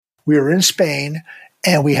We were in Spain,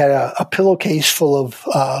 and we had a pillowcase full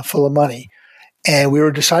of money. And we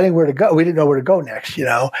were deciding where to go. We didn't know where to go next,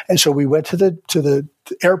 And so we went to the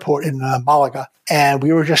airport in Malaga, and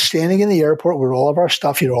we were just standing in the airport with all of our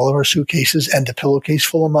stuff, all of our suitcases and the pillowcase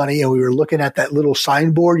full of money. And we were looking at that little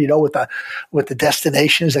signboard, with the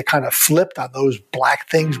destinations that kind of flipped on those black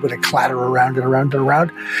things, but it clattered around and around and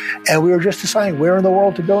around. And we were just deciding where in the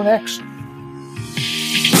world to go next.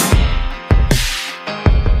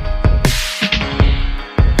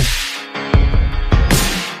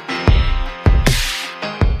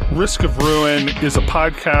 Risk of Ruin is a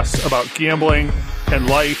podcast about gambling and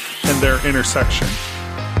life and their intersection.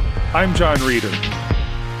 I'm John Reeder.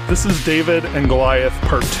 This is David and Goliath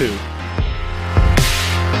Part 2.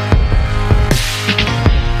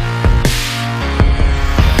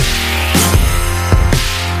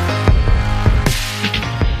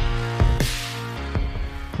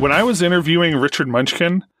 When I was interviewing Richard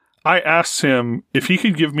Munchkin, I asked him if he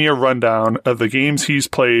could give me a rundown of the games he's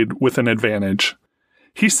played with an advantage.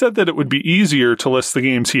 He said that it would be easier to list the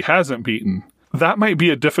games he hasn't beaten. That might be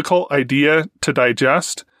a difficult idea to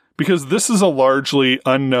digest because this is a largely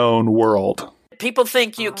unknown world. People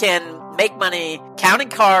think you can make money counting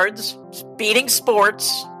cards, beating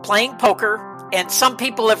sports, playing poker, and some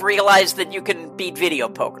people have realized that you can beat video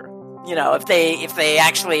poker. If they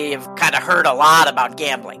actually have kind of heard a lot about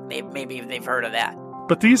gambling, maybe they've heard of that.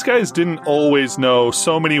 But these guys didn't always know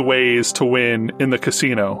so many ways to win in the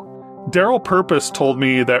casino. Daryl Purpose told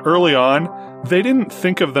me that early on, they didn't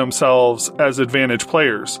think of themselves as advantage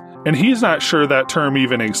players, and he's not sure that term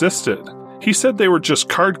even existed. He said they were just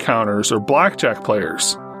card counters or blackjack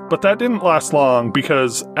players. But that didn't last long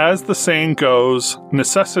because, as the saying goes,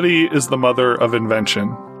 necessity is the mother of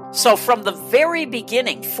invention. So from the very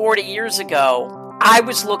beginning, 40 years ago, I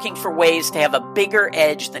was looking for ways to have a bigger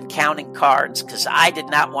edge than counting cards because I did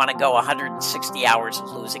not want to go 160 hours of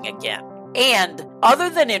losing again. And other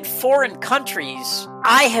than in foreign countries,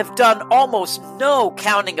 I have done almost no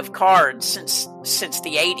counting of cards since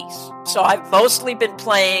the 80s. So I've mostly been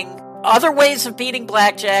playing other ways of beating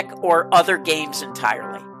blackjack or other games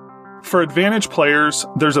entirely. For advantage players,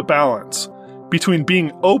 there's a balance between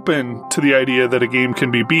being open to the idea that a game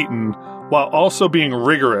can be beaten while also being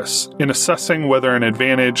rigorous in assessing whether an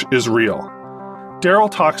advantage is real. Daryl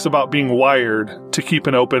talks about being wired to keep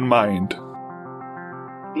an open mind.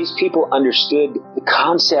 These people understood the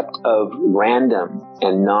concept of random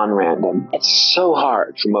and non-random. It's so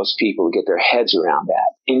hard for most people to get their heads around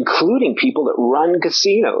that, including people that run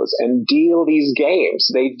casinos and deal these games.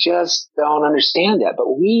 They just don't understand that.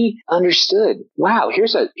 But we understood, wow,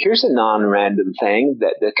 here's a non-random thing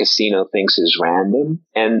that the casino thinks is random.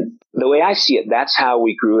 And the way I see it, that's how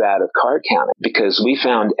we grew out of card counting, because we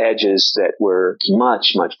found edges that were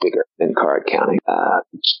much, much bigger than card counting.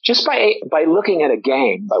 Just by looking at a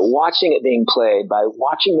game, by watching it being played, by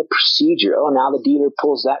watching the procedure. Oh, now the dealer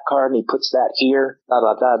pulls that card and he puts that here, blah,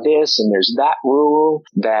 blah, blah, this, and there's that rule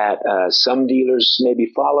that some dealers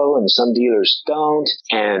maybe follow and some dealers don't.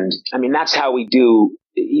 And I mean, that's how we do.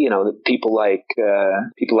 People like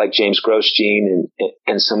James Grosjean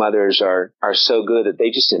and some others are so good that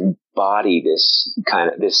they just embody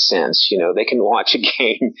this sense. They can watch a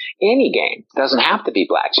game, any game. It doesn't have to be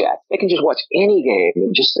blackjack. They can just watch any game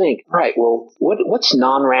and just think, right, well, what's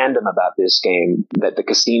non-random about this game that the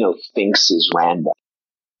casino thinks is random?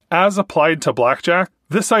 As applied to blackjack,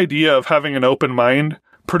 this idea of having an open mind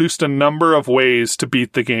produced a number of ways to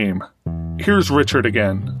beat the game. Here's Richard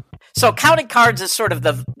again. So counting cards is sort of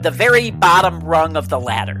the very bottom rung of the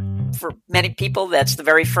ladder. For many people, that's the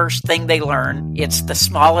very first thing they learn. It's the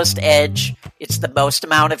smallest edge. It's the most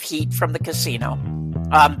amount of heat from the casino.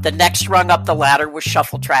 The next rung up the ladder was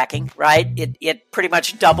shuffle tracking, right? It pretty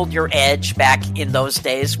much doubled your edge back in those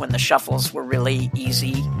days when the shuffles were really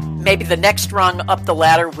easy. Maybe the next rung up the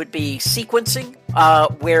ladder would be sequencing,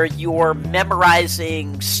 where you're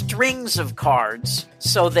memorizing strings of cards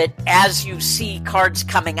so that as you see cards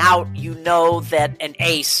coming out, you know that an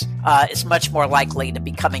ace is much more likely to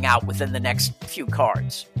be coming out within the next few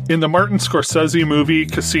cards. In the Martin Scorsese movie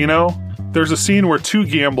Casino, there's a scene where two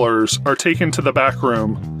gamblers are taken to the back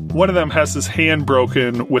room. One of them has his hand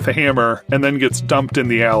broken with a hammer and then gets dumped in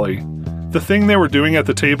the alley. The thing they were doing at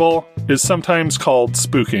the table is sometimes called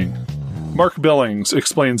spooking. Mark Billings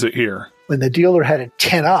explains it here. When the dealer had a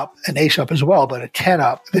 10 up, an ace up as well, but a 10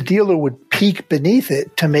 up, the dealer would peek beneath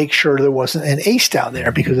it to make sure there wasn't an ace down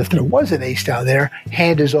there, because if there was an ace down there,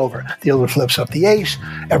 hand is over. The dealer flips up the ace,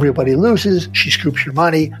 everybody loses, she scoops your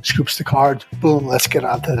money, scoops the cards, boom, let's get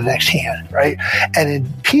on to the next hand, right? And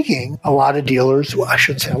in peeking, a lot of dealers, well, I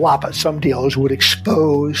shouldn't say a lot, but some dealers would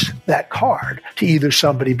expose that card to either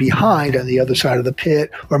somebody behind on the other side of the pit,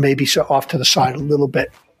 or maybe off to the side a little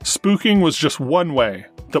bit. Spooking was just one way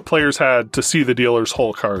that players had to see the dealer's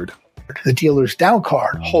hole card. The dealer's down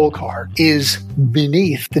card, hole card, is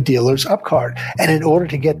beneath the dealer's up card. And in order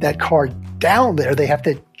to get that card down there, they have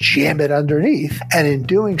to jam it underneath. And in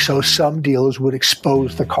doing so, some dealers would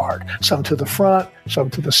expose the card, some to the front, some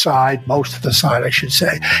to the side, most to the side, I should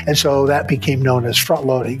say. And so that became known as front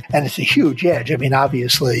loading. And it's a huge edge. I mean,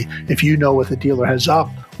 obviously, if you know what the dealer has up,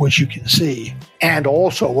 which you can see, and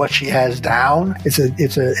also what she has down, it's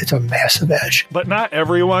a massive edge. But not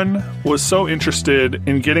everyone was so interested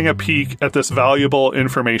in getting a peek at this valuable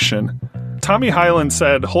information. Tommy Highland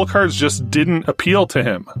said hole cards just didn't appeal to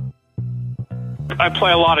him. I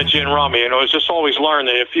play a lot of gin rummy, and it was just always learned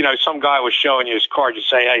that if, some guy was showing you his card, you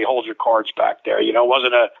say, hey, hold your cards back there. It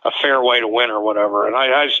wasn't a fair way to win or whatever. And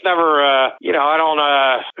I just never, I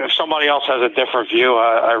don't, if somebody else has a different view,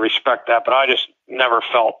 I respect that, but I just never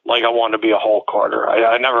felt like I wanted to be a hole carder.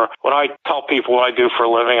 I never, when I tell people what I do for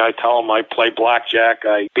a living, I tell them I play blackjack.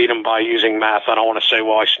 I beat them by using math. I don't want to say,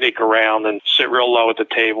 well, I sneak around and sit real low at the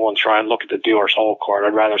table and try and look at the dealer's hole card.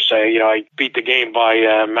 I'd rather say, I beat the game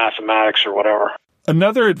by mathematics or whatever.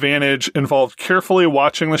 Another advantage involved carefully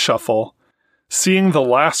watching the shuffle, seeing the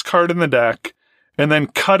last card in the deck, and then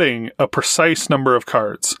cutting a precise number of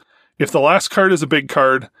cards. If the last card is a big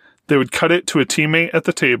card, they would cut it to a teammate at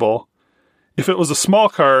the table. If it was a small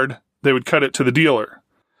card, they would cut it to the dealer.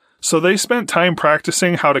 So they spent time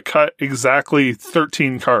practicing how to cut exactly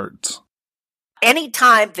 13 cards.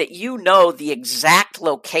 Anytime that you know the exact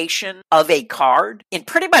location of a card in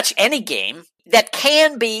pretty much any game, that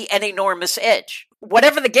can be an enormous edge.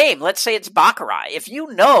 Whatever the game, let's say it's Baccarat, if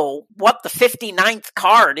you know what the 59th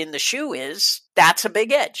card in the shoe is, that's a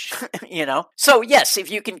big edge, So yes,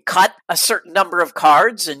 if you can cut a certain number of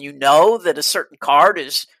cards and you know that a certain card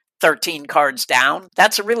is 13 cards down,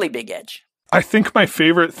 that's a really big edge. I think my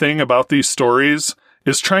favorite thing about these stories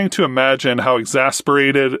is trying to imagine how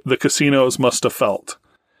exasperated the casinos must have felt.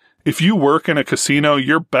 If you work in a casino,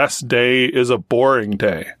 your best day is a boring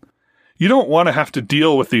day. You don't want to have to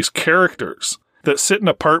deal with these characters that sit in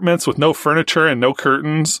apartments with no furniture and no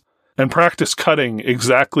curtains and practice cutting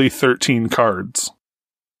exactly 13 cards.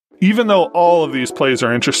 Even though all of these plays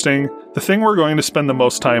are interesting, the thing we're going to spend the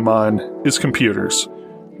most time on is computers.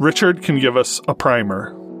 Richard can give us a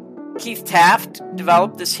primer. Keith Taft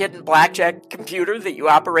developed this hidden blackjack computer that you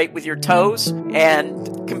operate with your toes,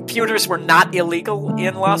 and computers were not illegal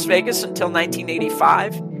in Las Vegas until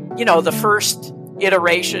 1985. The first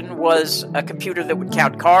iteration was a computer that would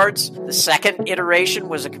count cards. The second iteration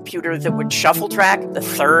was a computer that would shuffle track. The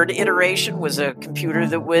third iteration was a computer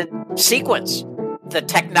that would sequence. The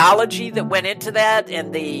technology that went into that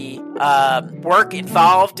and the work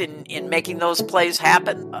involved in making those plays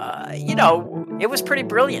happen, it was pretty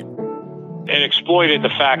brilliant. It exploited the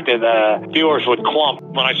fact that dealers would clump.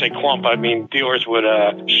 When I say clump, I mean dealers would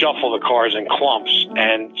shuffle the cards in clumps.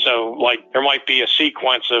 And so, there might be a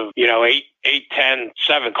sequence of, 8, 10,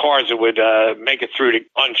 7 cards that would make it through to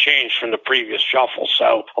unchanged from the previous shuffle.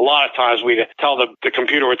 So a lot of times we'd tell the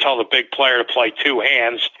computer would tell the big player to play 2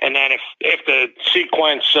 hands. And then if the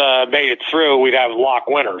sequence made it through, we'd have lock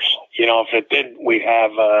winners. If it didn't, we'd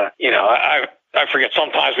have, I forget,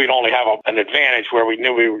 sometimes we'd only have an advantage where we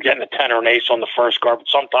knew we were getting a 10 or an ace on the first card, but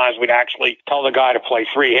sometimes we'd actually tell the guy to play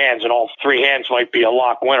 3 hands, and all 3 hands might be a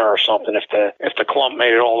lock winner or something if the clump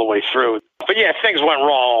made it all the way through. But yeah, things went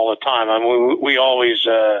wrong all the time. I mean, we always,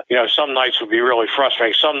 some nights would be really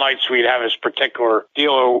frustrating. Some nights we'd have this particular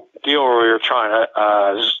dealer we were trying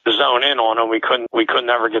to zone in on, and we couldn't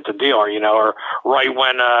ever get the dealer, or right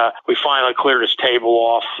when we finally cleared his table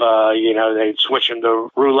off, they'd switch him to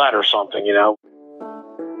roulette or something,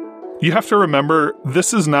 You have to remember,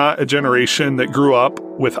 this is not a generation that grew up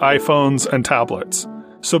with iPhones and tablets,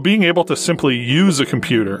 so being able to simply use a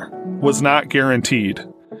computer was not guaranteed.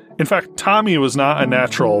 In fact, Tommy was not a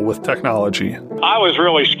natural with technology. I was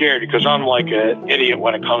really scared because I'm like an idiot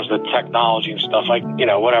when it comes to technology and stuff.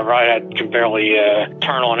 Whatever. I can barely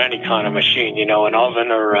turn on any kind of machine, an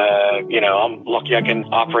oven or, I'm lucky I can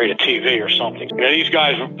operate a TV or something. These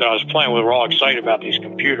guys that I was playing with were all excited about these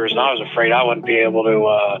computers, and I was afraid I wouldn't be able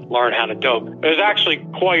to learn how to do it. It was actually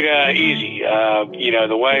quite easy.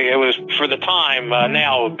 The way it was for the time,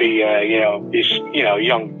 now it would be, this,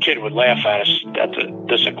 young kid would laugh at us at the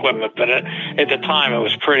this equipment, but at the time it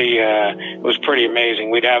was pretty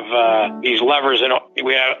amazing. We'd have these levers, and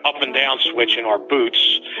we had an up and down switch in our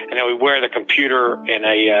boots, and then we wear the computer in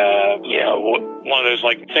a one of those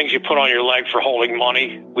like things you put on your leg for holding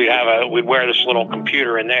money. We'd wear this little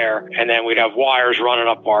computer in there, and then we'd have wires running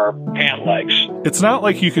up our pant legs. It's not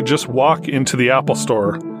like you could just walk into the Apple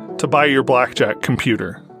Store to buy your blackjack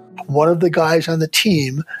computer. One of the guys on the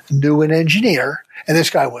team knew an engineer, and this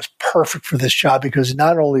guy was perfect for this job because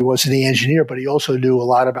not only was he the engineer, but he also knew a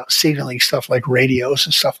lot about signaling stuff like radios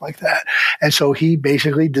and stuff like that. And so he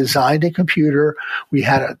basically designed a computer. We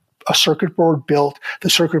had a circuit board built. The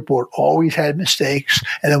circuit board always had mistakes.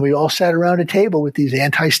 And then we all sat around a table with these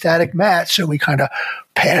anti-static mats, and we kind of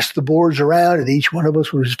passed the boards around, and each one of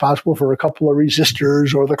us was responsible for a couple of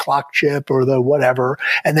resistors or the clock chip or the whatever.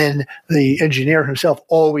 And then the engineer himself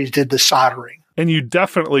always did the soldering. And you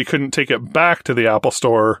definitely couldn't take it back to the Apple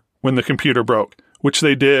Store when the computer broke, which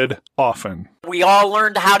they did often. We all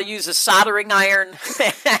learned how to use a soldering iron,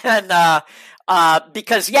 and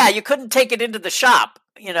because, you couldn't take it into the shop.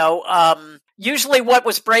 Usually what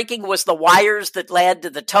was breaking was the wires that led to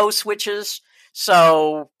the toe switches.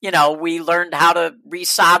 So, we learned how to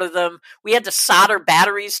resolder them. We had to solder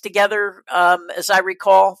batteries together, as I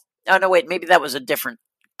recall. Oh, no, wait, maybe that was a different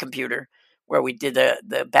computer where we did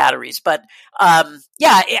the batteries. But,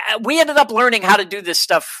 we ended up learning how to do this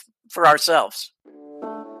stuff for ourselves.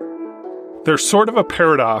 There's sort of a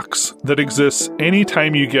paradox that exists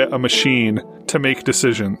anytime you get a machine to make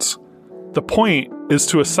decisions. The point is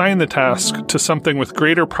to assign the task to something with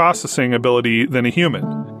greater processing ability than a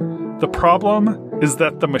human. The problem is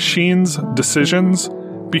that the machine's decisions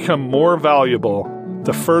become more valuable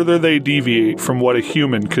the further they deviate from what a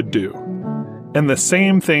human could do. And the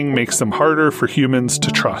same thing makes them harder for humans to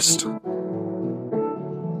trust.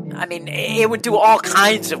 I mean, it would do all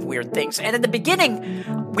kinds of weird things. And in the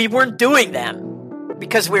beginning, we weren't doing them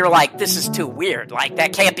because we were like, this is too weird. Like,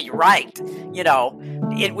 that can't be right.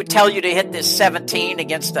 It would tell you to hit this 17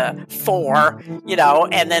 against a 4,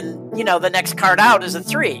 and then, the next card out is a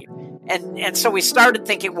 3. And so we started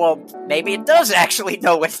thinking, well, maybe it does actually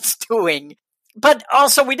know what it's doing. But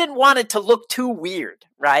also, we didn't want it to look too weird,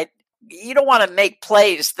 right? You don't want to make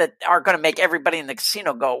plays that are going to make everybody in the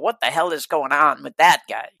casino go, what the hell is going on with that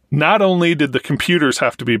guy? Not only did the computers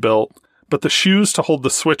have to be built, but the shoes to hold the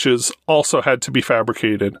switches also had to be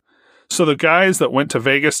fabricated. So the guys that went to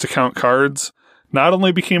Vegas to count cards not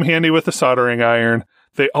only became handy with a soldering iron,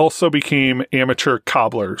 they also became amateur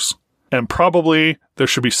cobblers. And probably there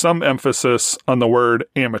should be some emphasis on the word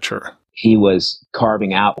amateur. He was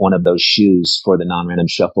carving out one of those shoes for the non-random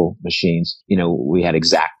shuffle machines. We had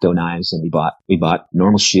X-Acto knives, and we bought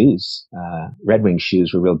normal shoes. Red Wing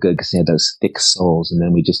shoes were real good because they had those thick soles. And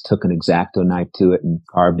then we just took an X-Acto knife to it and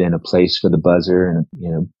carved in a place for the buzzer and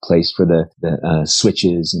a place for the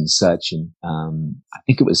switches and such. And I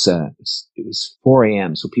think it was 4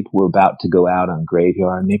 a.m. So people were about to go out on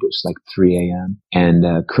graveyard. Maybe it was like 3 a.m.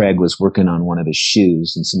 And Craig was working on one of his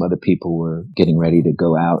shoes, and some other people were getting ready to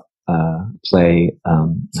go out. Play,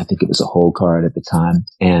 I think it was a hole card at the time.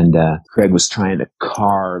 And Craig was trying to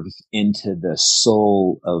carve into the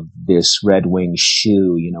sole of this Red Wing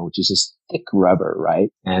shoe, which is this thick rubber, right?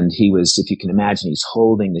 And he was, if you can imagine, he's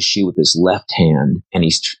holding the shoe with his left hand, and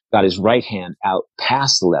he's got his right hand out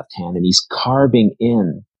past the left hand, and he's carving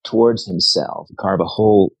in towards himself, carve a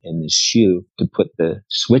hole in the shoe to put the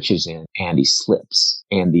switches in, and he slips,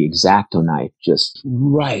 and the X-Acto knife just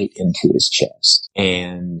right into his chest,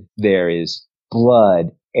 and there is blood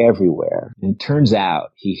everywhere. And it turns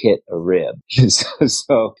out he hit a rib.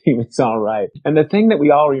 So he was all right. And the thing that we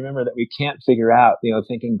all remember that we can't figure out,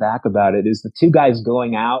 thinking back about it, is the two guys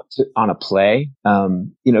going out on a play.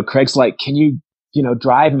 Craig's like, can you,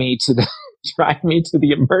 drive me to the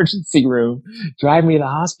emergency room, drive me to the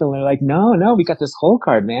hospital. They're like, no, we got this whole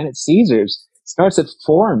card, man. It's Caesars. Starts at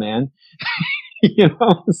 4, man.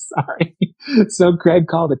 Sorry. So Craig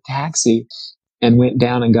called a taxi and went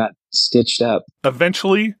down and got stitched up.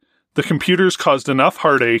 Eventually, the computers caused enough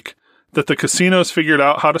heartache that the casinos figured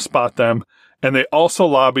out how to spot them, and they also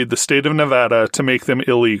lobbied the state of Nevada to make them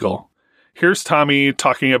illegal. Here's Tommy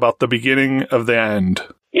talking about the beginning of the end.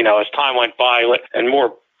 As time went by and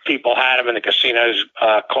more people had them, and the casinos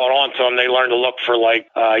caught on to them, they learned to look for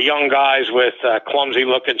young guys with clumsy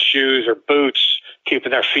looking shoes or boots,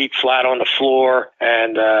 keeping their feet flat on the floor,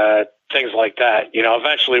 and things like that.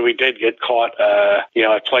 Eventually we did get caught,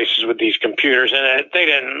 at places with these computers, and they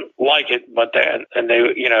didn't like it, but they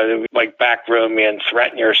would like backroom me and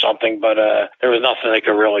threaten you or something, but there was nothing they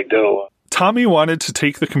could really do. Tommy wanted to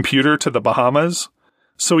take the computer to the Bahamas,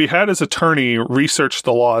 so he had his attorney research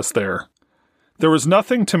the laws there. There was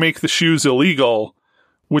nothing to make the shoes illegal,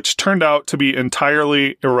 which turned out to be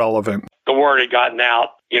entirely irrelevant. The word had gotten out.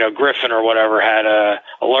 Griffin or whatever had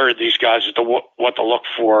alerted these guys as to what to look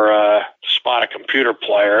for to spot a computer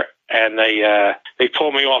player. And they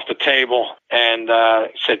pulled me off the table and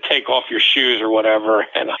said, take off your shoes or whatever.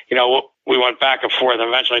 And, we went back and forth. And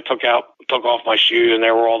eventually I took off my shoes, and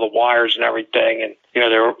there were all the wires and everything. And,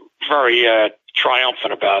 they were very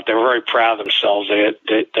triumphant about it. They were very proud of themselves.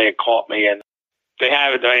 They had caught me. And they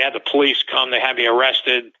had the police come. They had me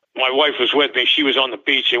arrested. My wife was with me. She was on the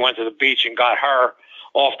beach. They went to the beach and got her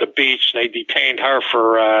off the beach. They detained her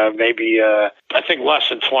for maybe, I think less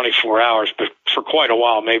than 24 hours, but for quite a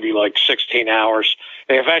while, maybe like 16 hours.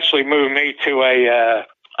 They eventually moved me to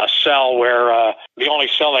a cell where the only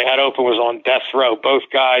cell they had open was on death row. Both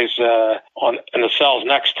guys in the cells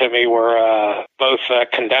next to me were both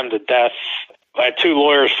condemned to death. I had 2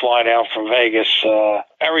 lawyers fly down from Vegas.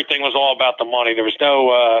 Everything was all about the money. There was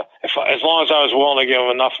no, as long as I was willing to give them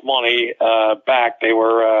enough money back, they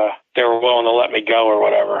were willing to let me go or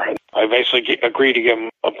whatever. And I basically agreed to give them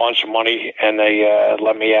a bunch of money, and they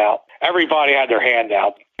let me out. Everybody had their hand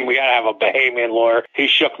out. We had to have a Bahamian lawyer. He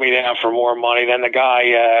shook me down for more money. Then the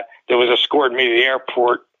guy that was escorting me to the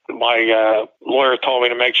airport, my lawyer told me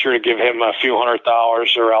to make sure to give him a few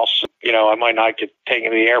 $100 or else, I might not get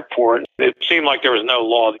taken to the airport. It seemed like there was no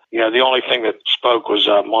law. The only thing that spoke was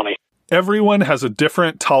money. Everyone has a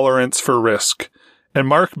different tolerance for risk, and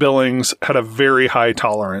Mark Billings had a very high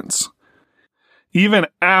tolerance. Even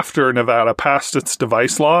after Nevada passed its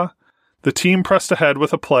device law, the team pressed ahead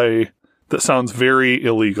with a play that sounds very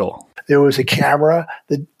illegal. There was a camera.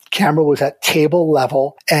 The camera was at table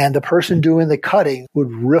level, and the person doing the cutting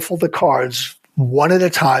would riffle the cards one at a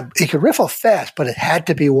time. It could riffle fast, but it had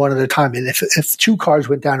to be one at a time. And if 2 cards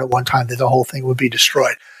went down at one time, then the whole thing would be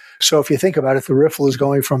destroyed. So if you think about it, the riffle is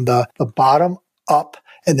going from the bottom up,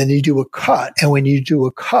 and then you do a cut. And when you do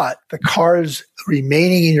a cut, the cards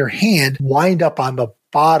remaining in your hand wind up on the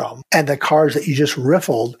bottom, and the cards that you just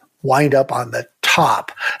riffled wind up on the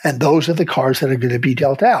top. And those are the cards that are going to be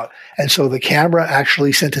dealt out. And so the camera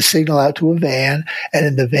actually sent a signal out to a van, and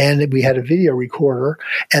in the van we had a video recorder,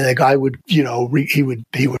 and the guy would, he would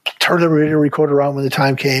turn the video recorder on when the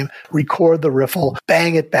time came, record the riffle,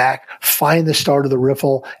 bang it back, find the start of the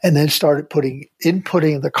riffle, and then started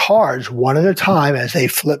inputting the cards one at a time as they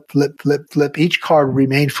flip. Each card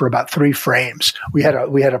remained for about 3 frames. We had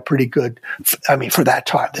a pretty good, for that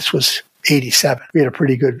time, this was 87. We had a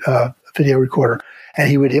pretty good video recorder, and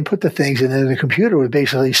he would input the things, and then the computer would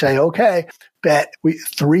basically say, okay, bet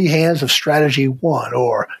 3 hands of strategy 1,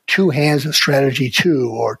 or 2 hands of strategy 2,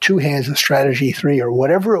 or 2 hands of strategy 3, or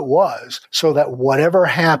whatever it was, so that whatever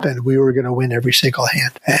happened, we were going to win every single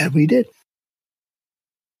hand. And we did.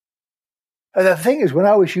 And the thing is, when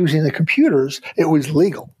I was using the computers, it was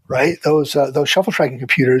legal, right? Those shuffle tracking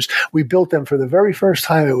computers, we built them for the very first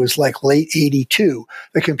time. It was like late 82.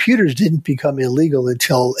 The computers didn't become illegal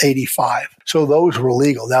until 85. So those were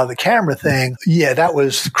legal. Now the camera thing, yeah, that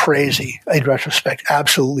was crazy in retrospect,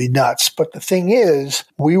 absolutely nuts. But the thing is,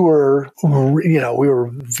 we were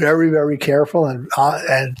very, very careful and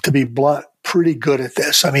to be blunt, pretty good at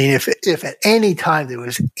this. If at any time there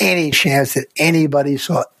was any chance that anybody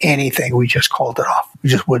saw anything, we just called it off. We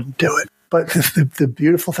just wouldn't do it. But the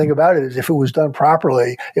beautiful thing about it is if it was done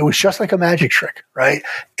properly, it was just like a magic trick, right?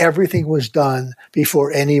 Everything was done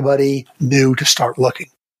before anybody knew to start looking.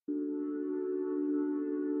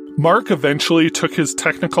 Mark eventually took his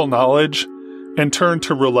technical knowledge and turned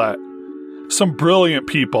to roulette. Some brilliant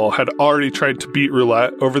people had already tried to beat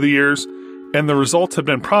roulette over the years, and the results had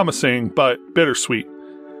been promising, but bittersweet.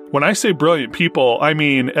 When I say brilliant people, I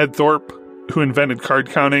mean Ed Thorpe, who invented card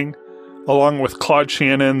counting, along with Claude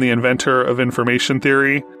Shannon, the inventor of information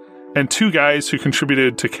theory, and 2 guys who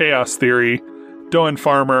contributed to chaos theory, Doan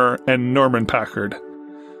Farmer and Norman Packard.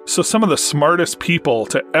 So some of the smartest people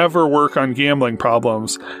to ever work on gambling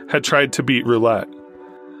problems had tried to beat roulette.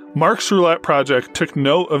 Mark's roulette project took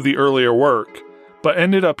note of the earlier work, but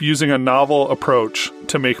ended up using a novel approach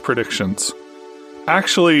to make predictions.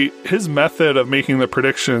 Actually, his method of making the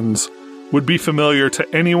predictions would be familiar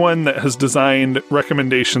to anyone that has designed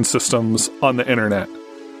recommendation systems on the internet.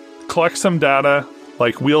 Collect some data,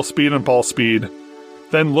 like wheel speed and ball speed,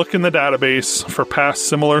 then look in the database for past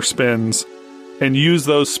similar spins, and use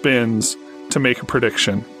those spins to make a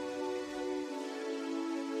prediction.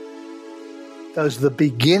 Does the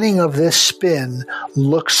beginning of this spin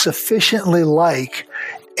look sufficiently like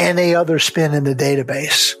any other spin in the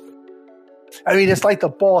database? It's like the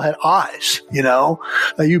ball had eyes,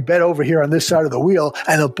 You bet over here on this side of the wheel,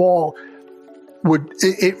 and the ball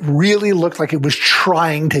it really looked like it was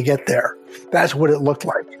trying to get there. That's what it looked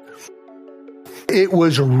like. It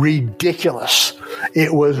was ridiculous.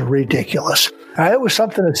 It was ridiculous. It was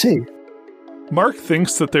something to see. Mark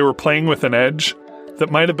thinks that they were playing with an edge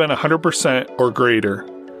that might have been 100% or greater.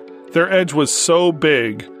 Their edge was so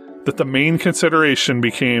big that the main consideration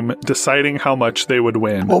became deciding how much they would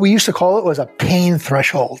win. What we used to call it was a pain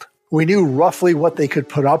threshold. We knew roughly what they could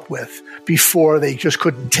put up with before they just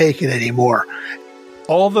couldn't take it anymore.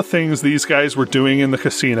 All the things these guys were doing in the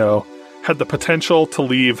casino had the potential to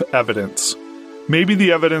leave evidence. Maybe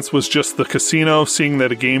the evidence was just the casino seeing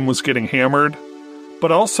that a game was getting hammered,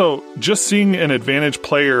 but also just seeing an advantage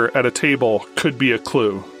player at a table could be a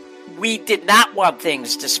clue. We did not want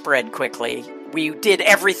things to spread quickly. We did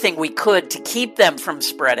everything we could to keep them from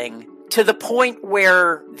spreading, to the point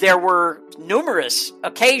where there were numerous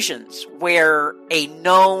occasions where a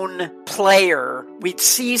known player, we'd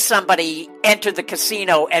see somebody enter the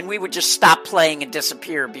casino and we would just stop playing and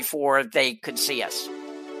disappear before they could see us.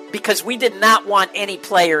 Because we did not want any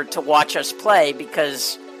player to watch us play,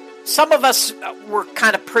 because some of us were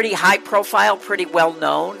kind of pretty high profile, pretty well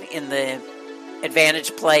known in the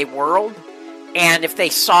advantage play world. And if they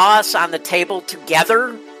saw us on the table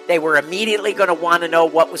together, they were immediately going to want to know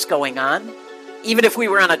what was going on. Even if we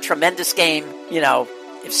were on a tremendous game,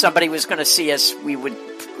 if somebody was going to see us, we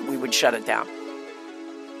would shut it down.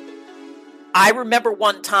 I remember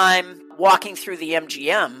one time walking through the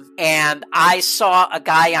MGM, and I saw a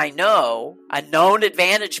guy I know, a known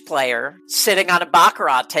advantage player, sitting on a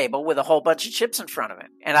baccarat table with a whole bunch of chips in front of him.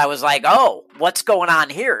 And I was like, oh, what's going on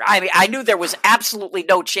here? I mean, I knew there was absolutely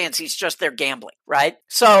no chance he's just there gambling, right?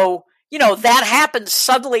 So, that happens.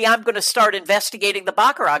 Suddenly I'm going to start investigating the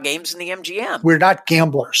baccarat games in the MGM. We're not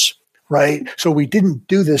gamblers, right? So we didn't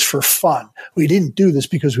do this for fun. We didn't do this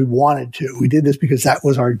because we wanted to. We did this because that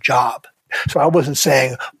was our job. So I wasn't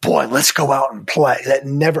saying, boy, let's go out and play. That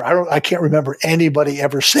never, I can't remember anybody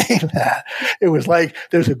ever saying that. It was like,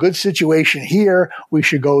 there's a good situation here. We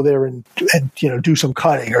should go there and do some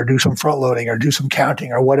cutting or do some front loading or do some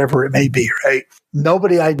counting or whatever it may be, right?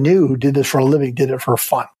 Nobody I knew who did this for a living did it for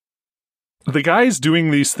fun. The guys doing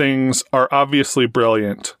these things are obviously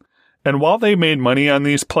brilliant. And while they made money on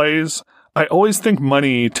these plays, I always think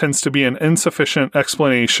money tends to be an insufficient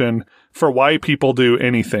explanation for why people do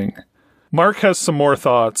anything. Mark has some more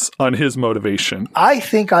thoughts on his motivation. I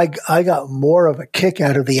think I got more of a kick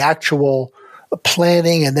out of the actual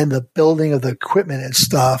planning and then the building of the equipment and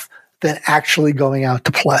stuff than actually going out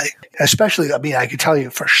to play. Especially, I can tell you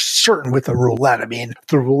for certain with the roulette.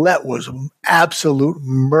 The roulette was absolute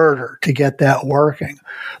murder to get that working.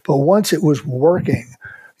 But once it was working,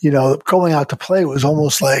 going out to play was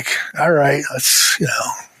almost like, all right, let's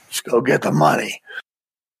go get the money.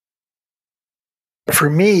 For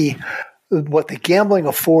me, what the gambling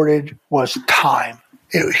afforded was time.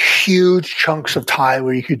 It was huge chunks of time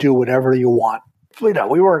where you could do whatever you want. We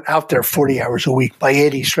weren't out there 40 hours a week by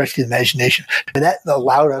any stretch of the imagination. And that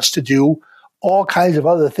allowed us to do all kinds of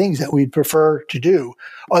other things that we'd prefer to do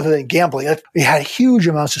other than gambling. We had huge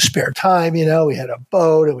amounts of spare time. We had a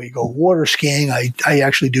boat and we go water skiing. I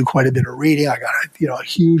actually do quite a bit of reading. I got a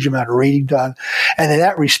huge amount of reading done. And in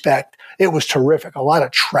that respect, it was terrific. A lot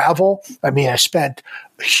of travel. I spent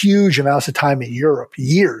huge amounts of time in Europe,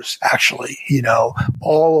 years actually,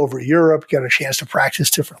 all over Europe, got a chance to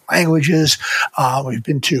practice different languages. We've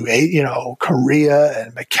been to, Korea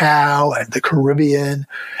and Macau and the Caribbean.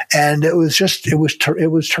 And it was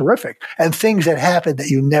terrific. And things that happened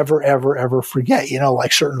that you never, ever, ever forget,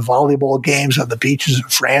 like certain volleyball games on the beaches in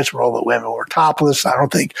France where all the women were topless. I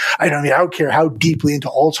don't care how deeply into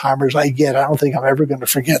Alzheimer's I get. I don't think I'm ever going to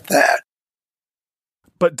forget that.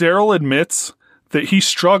 But Daryl admits that he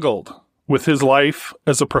struggled with his life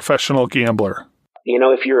as a professional gambler.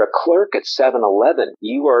 If you're a clerk at 7-Eleven,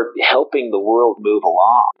 you are helping the world move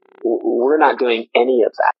along. We're not doing any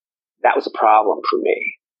of that. That was a problem for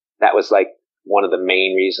me. That was like one of the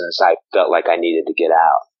main reasons I felt like I needed to get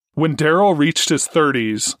out. When Daryl reached his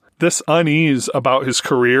 30s, this unease about his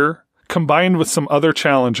career combined with some other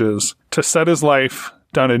challenges to set his life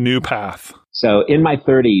down a new path. So in my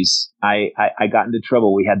 30s, I got into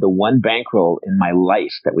trouble. We had the one bankroll in my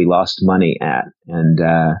life that we lost money at. And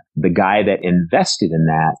the guy that invested in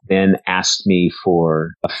that then asked me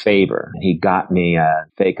for a favor. He got me a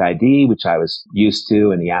fake ID, which I was used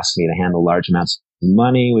to, and he asked me to handle large amounts of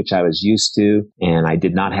money, which I was used to. And I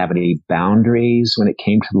did not have any boundaries when it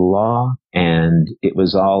came to the law. And it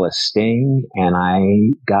was all a sting, and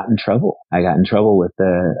I got in trouble. I got in trouble with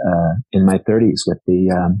in my 30s with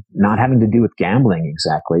the, not having to do with gambling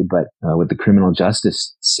exactly, but with the criminal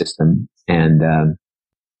justice system. And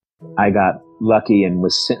I got lucky and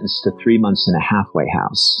was sentenced to 3 months in a halfway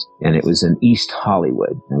house. And it was in East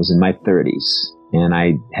Hollywood. I was in my 30s. And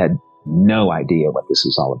I had no idea what this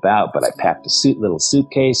was all about, but I packed a little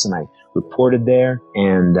suitcase and I reported there.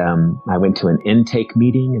 And I went to an intake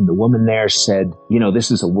meeting, and the woman there said, you know,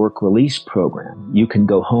 this is a work release program. You can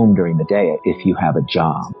go home during the day if you have a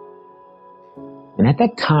job. And at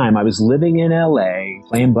that time, I was living in LA,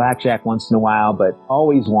 playing blackjack once in a while, but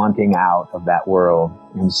always wanting out of that world.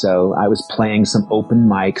 And so I was playing some open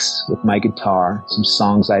mics with my guitar, some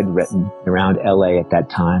songs I'd written around LA at that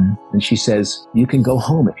time. And she says, you can go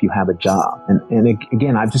home if you have a job. And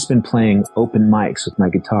again, I've just been playing open mics with my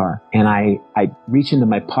guitar. And I reach into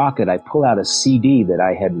my pocket, I pull out a CD that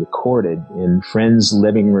I had recorded in friends'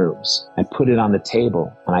 living rooms. I put it on the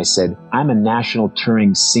table and I said, I'm a national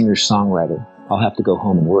touring singer-songwriter. I'll have to go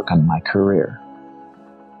home and work on my career.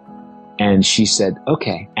 And she said,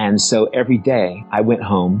 okay. And so every day I went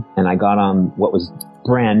home and I got on what was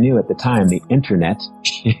brand new at the time, the internet,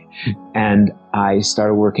 and I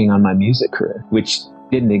started working on my music career, which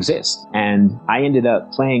didn't exist. And I ended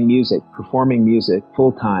up playing music, performing music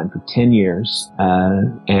full time for 10 years.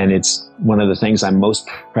 And it's one of the things I'm most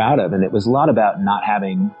proud of. And it was a lot about not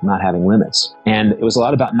having limits. And it was a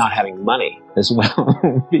lot about not having money as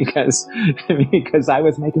well, because I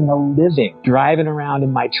was making a living driving around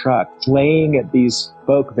in my truck, playing at these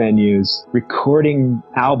folk venues, recording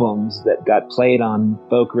albums that got played on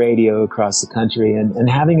folk radio across the country, and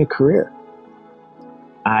having a career.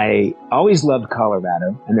 I always loved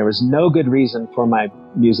Colorado, and there was no good reason for my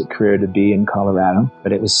music career to be in Colorado,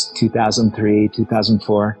 but it was 2003,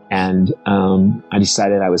 2004, and I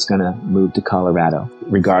decided I was going to move to Colorado,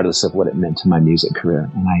 regardless of what it meant to my music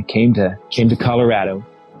career. And I came to Colorado,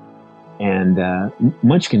 and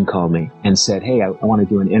Munchkin called me and said, hey, I want to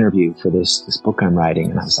do an interview for this book I'm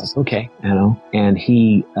writing. And I was like, okay, you know, and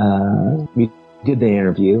we did the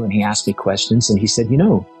interview, and he asked me questions, and he said, you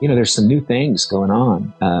know, there's some new things going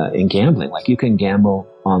on in gambling. Like, you can gamble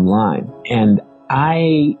online. And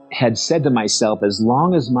I had said to myself, as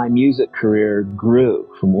long as my music career grew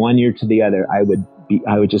from one year to the other, I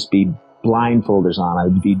would just be blindfolders on. I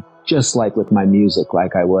would be just like with my music,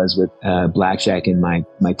 like I was with blackjack in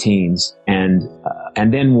my teens.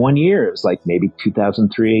 And then one year, it was like maybe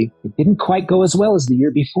 2003, it didn't quite go as well as the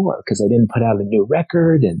year before, because I didn't put out a new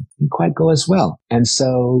record and didn't quite go as well. And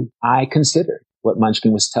so I considered what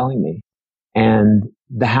Munchkin was telling me. And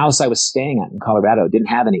the house I was staying at in Colorado didn't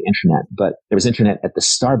have any internet, but there was internet at the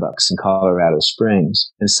Starbucks in Colorado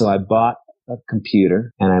Springs. And so I bought a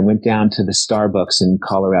computer and I went down to the Starbucks in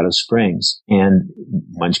Colorado Springs, and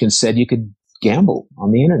Munchkin said you could gamble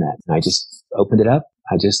on the internet. And I just opened it up.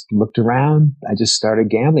 I just looked around. I just started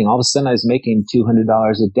gambling. All of a sudden I was making $200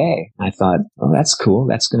 a day. I thought, oh, that's cool.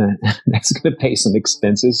 That's going to pay some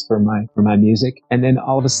expenses for my music. And then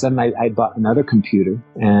all of a sudden I bought another computer,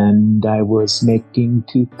 and I was making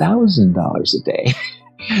 $2,000 a day.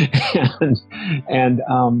 and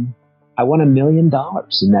I won $1 million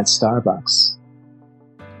in that Starbucks.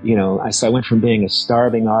 You know, so I went from being a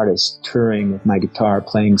starving artist, touring with my guitar,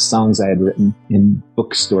 playing songs I had written in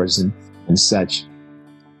bookstores and such,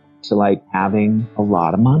 to like having a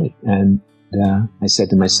lot of money. And I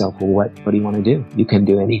said to myself, well, what do you want to do? You can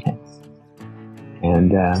do anything.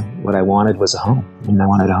 And what I wanted was a home. And I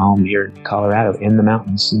wanted a home here in Colorado, in the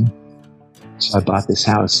mountains. And so I bought this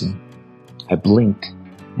house, and I blinked,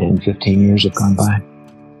 and 15 years have gone by.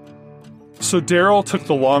 So Daryl took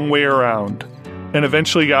the long way around and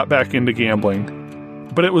eventually got back into gambling.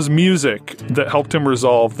 But it was music that helped him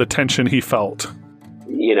resolve the tension he felt.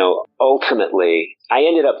 You know, ultimately, I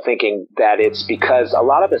ended up thinking that it's because a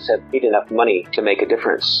lot of us have made enough money to make a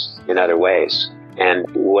difference in other ways. And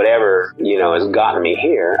whatever, has gotten me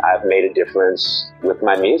here, I've made a difference with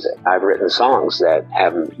my music. I've written songs that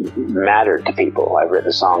have mattered to people. I've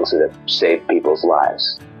written songs that have saved people's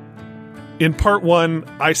lives. In part one,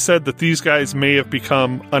 I said that these guys may have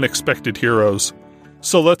become unexpected heroes.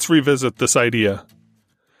 So let's revisit this idea.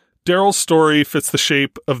 Daryl's story fits the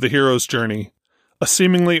shape of the hero's journey. A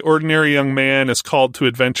seemingly ordinary young man is called to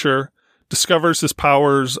adventure, discovers his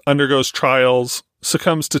powers, undergoes trials,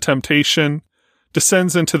 succumbs to temptation,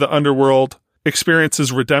 descends into the underworld,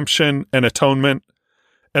 experiences redemption and atonement,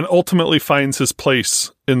 and ultimately finds his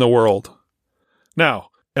place in the world. Now,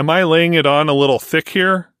 am I laying it on a little thick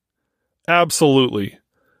here? Absolutely.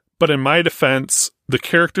 But in my defense, the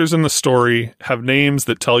characters in the story have names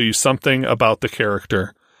that tell you something about the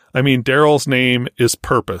character. I mean, Daryl's name is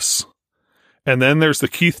Purpose. And then there's the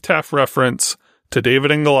Keith Taff reference to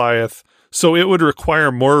David and Goliath, so it would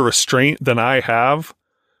require more restraint than I have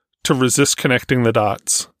to resist connecting the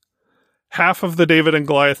dots. Half of the David and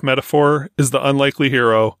Goliath metaphor is the unlikely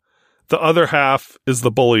hero. The other half is the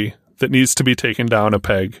bully that needs to be taken down a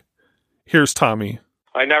peg. Here's Tommy.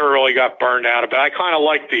 I never really got burned out, but I kind of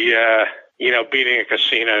like the, beating at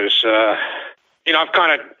casinos. I've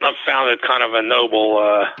found it kind of a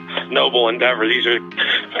noble endeavor. These are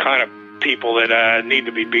kind of people that need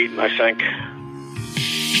to be beaten, I think.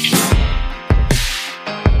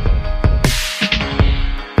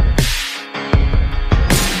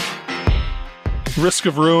 Risk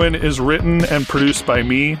of Ruin is written and produced by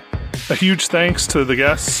me. A huge thanks to the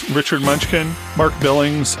guests, Richard Munchkin, Mark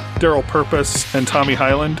Billings, Daryl Purpose, and Tommy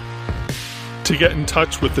Highland. To get in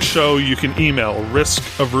touch with the show, you can email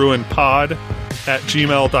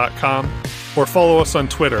riskofruinpod@gmail.com or follow us on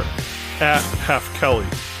Twitter @halfkelly.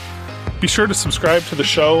 Be sure to subscribe to the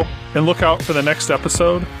show and look out for the next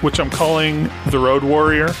episode, which I'm calling The Road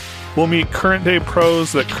Warrior. We'll meet current-day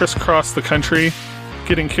pros that crisscross the country,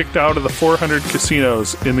 getting kicked out of the 400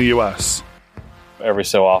 casinos in the U.S. Every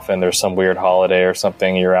so often there's some weird holiday or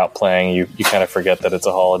something, you're out playing, you kind of forget that it's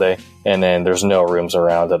a holiday, and then there's no rooms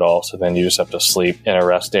around at all, so then you just have to sleep in a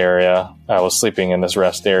rest area. I was sleeping in this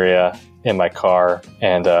rest area in my car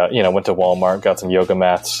and, went to Walmart, got some yoga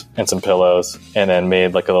mats and some pillows, and then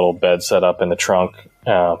made like a little bed set up in the trunk,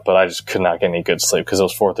 but I just could not get any good sleep because it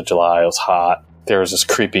was 4th of July, it was hot. There was this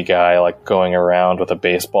creepy guy like going around with a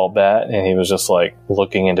baseball bat, and he was just like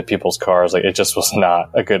looking into people's cars. Like, it just was not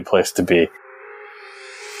a good place to be.